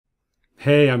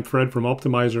Hey, I'm Fred from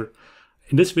Optmyzr.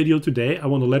 In this video today, I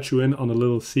want to let you in on a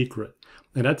little secret.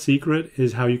 And that secret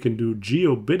is how you can do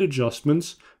geo bid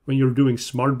adjustments when you're doing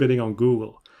smart bidding on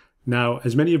Google. Now,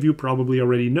 as many of you probably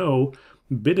already know,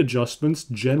 bid adjustments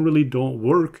generally don't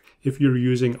work if you're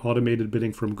using automated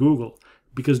bidding from Google,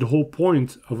 because the whole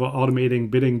point of automating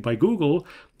bidding by Google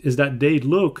is that they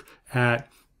look at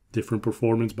different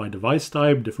performance by device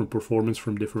type, different performance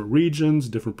from different regions,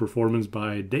 different performance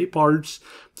by day parts.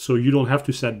 So you don't have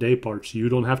to set day parts. You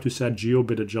don't have to set geo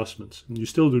bid adjustments. You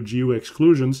still do geo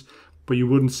exclusions, but you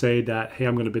wouldn't say that, hey,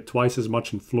 I'm going to bid twice as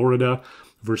much in Florida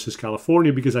versus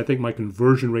California because I think my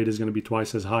conversion rate is going to be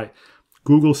twice as high.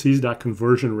 Google sees that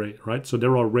conversion rate, right? So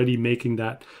they're already making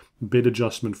that bid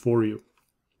adjustment for you.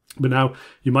 But now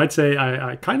you might say,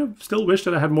 I kind of still wish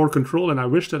that I had more control, and I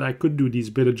wish that I could do these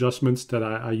bid adjustments that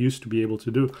I used to be able to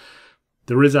do.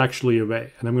 There is actually a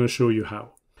way, and I'm going to show you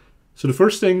how. So the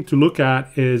first thing to look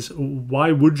at is,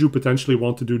 why would you potentially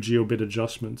want to do geo bid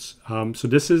adjustments? So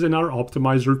this is in our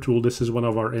Optmyzr tool. This is one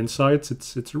of our insights.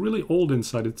 It's a really old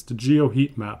insight. It's the geo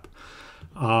heat map,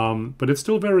 but it's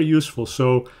still very useful.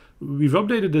 So we've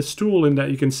updated this tool in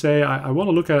that you can say, I want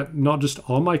to look at not just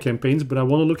all my campaigns, but I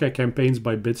want to look at campaigns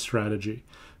by bid strategy.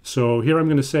 So here I'm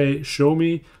going to say, show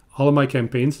me all of my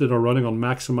campaigns that are running on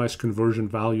maximize conversion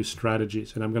value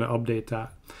strategies. And I'm going to update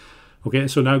that. Okay,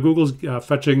 so now Google's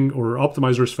fetching, or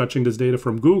Optmyzr is fetching this data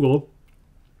from Google.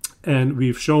 And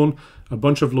we've shown a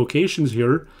bunch of locations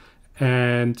here.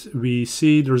 And we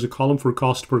see there's a column for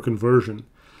cost per conversion.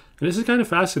 And this is kind of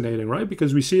fascinating, right?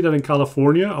 Because we see that in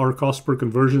California, our cost per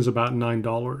conversion is about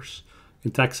 $9.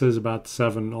 In Texas, about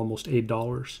 $7, almost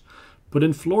 $8. But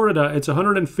in Florida, it's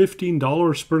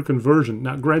 $115 per conversion.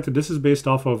 Now, granted, this is based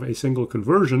off of a single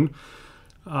conversion,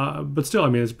 but still, I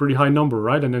mean, it's a pretty high number,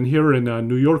 right? And then here in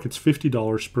New York, it's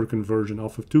 $50 per conversion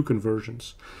off of 2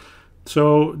 conversions.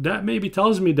 So that maybe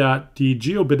tells me that the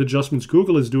geo bid adjustments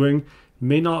Google is doing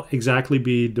may not exactly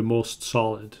be the most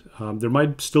solid. There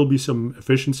might still be some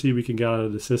efficiency we can get out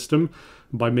of the system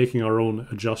by making our own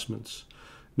adjustments.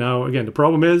 Now, again, the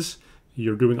problem is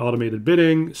you're doing automated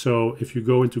bidding. So if you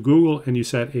go into Google and you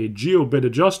set a geo bid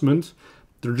adjustment,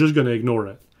 they're just going to ignore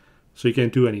it. So you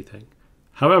can't do anything.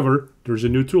 However, there's a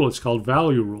new tool. It's called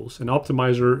Value Rules. And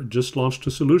Optmyzr just launched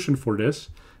a solution for this.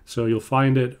 So you'll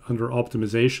find it under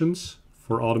Optimizations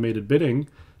for automated bidding.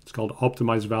 It's called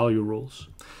Optimize Value Rules.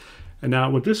 And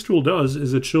now what this tool does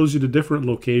is it shows you the different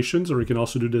locations, or you can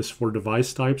also do this for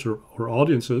device types or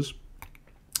audiences.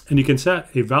 And you can set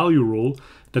a value rule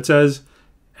that says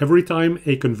every time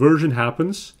a conversion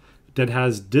happens that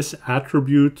has this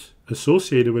attribute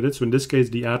associated with it, so in this case,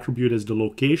 the attribute is the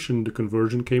location the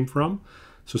conversion came from.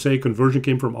 So say a conversion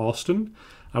came from Austin.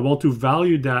 I want to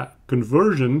value that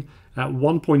conversion at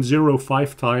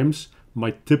 1.05 times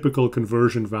my typical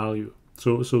conversion value.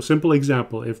 So simple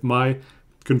example, if my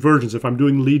conversions, if I'm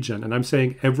doing lead gen and I'm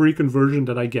saying every conversion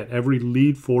that I get, every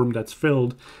lead form that's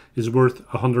filled is worth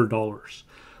 $100.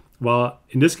 Well,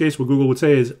 in this case, what Google would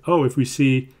say is, oh, if we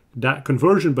see that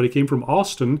conversion, but it came from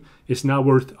Austin, it's now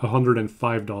worth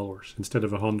 $105 instead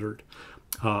of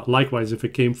 $100. Likewise, if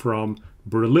it came from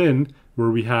Berlin, where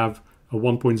we have a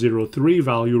 1.03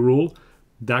 value rule,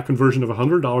 that conversion of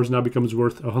 $100 now becomes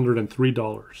worth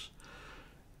 $103.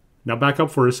 Now back up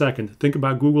for a second. Think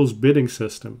about Google's bidding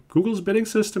system. Google's bidding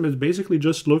system is basically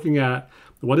just looking at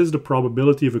what is the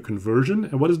probability of a conversion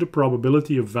and what is the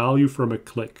probability of value from a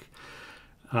click.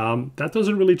 That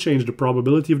doesn't really change. The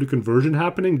probability of the conversion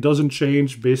happening doesn't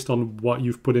change based on what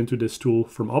you've put into this tool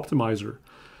from Optmyzr.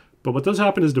 But what does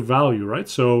happen is the value, right?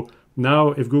 So now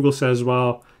if Google says,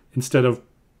 well, instead of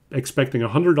expecting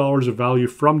 $100 of value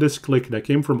from this click that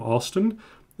came from Austin,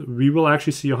 we will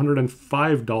actually see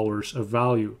 $105 of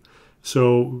value.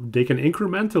 So they can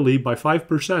incrementally, by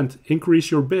 5%, increase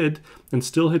your bid and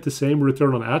still hit the same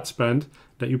return on ad spend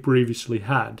that you previously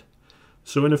had.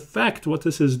 So in effect, what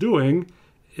this is doing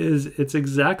is it's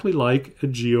exactly like a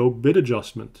geo bid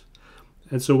adjustment.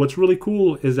 And so what's really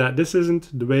cool is that this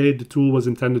isn't the way the tool was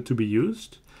intended to be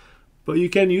used, but you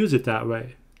can use it that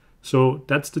way. So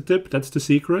that's the tip, that's the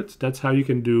secret. That's how you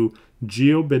can do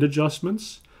geo bid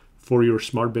adjustments for your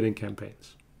smart bidding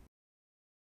campaigns.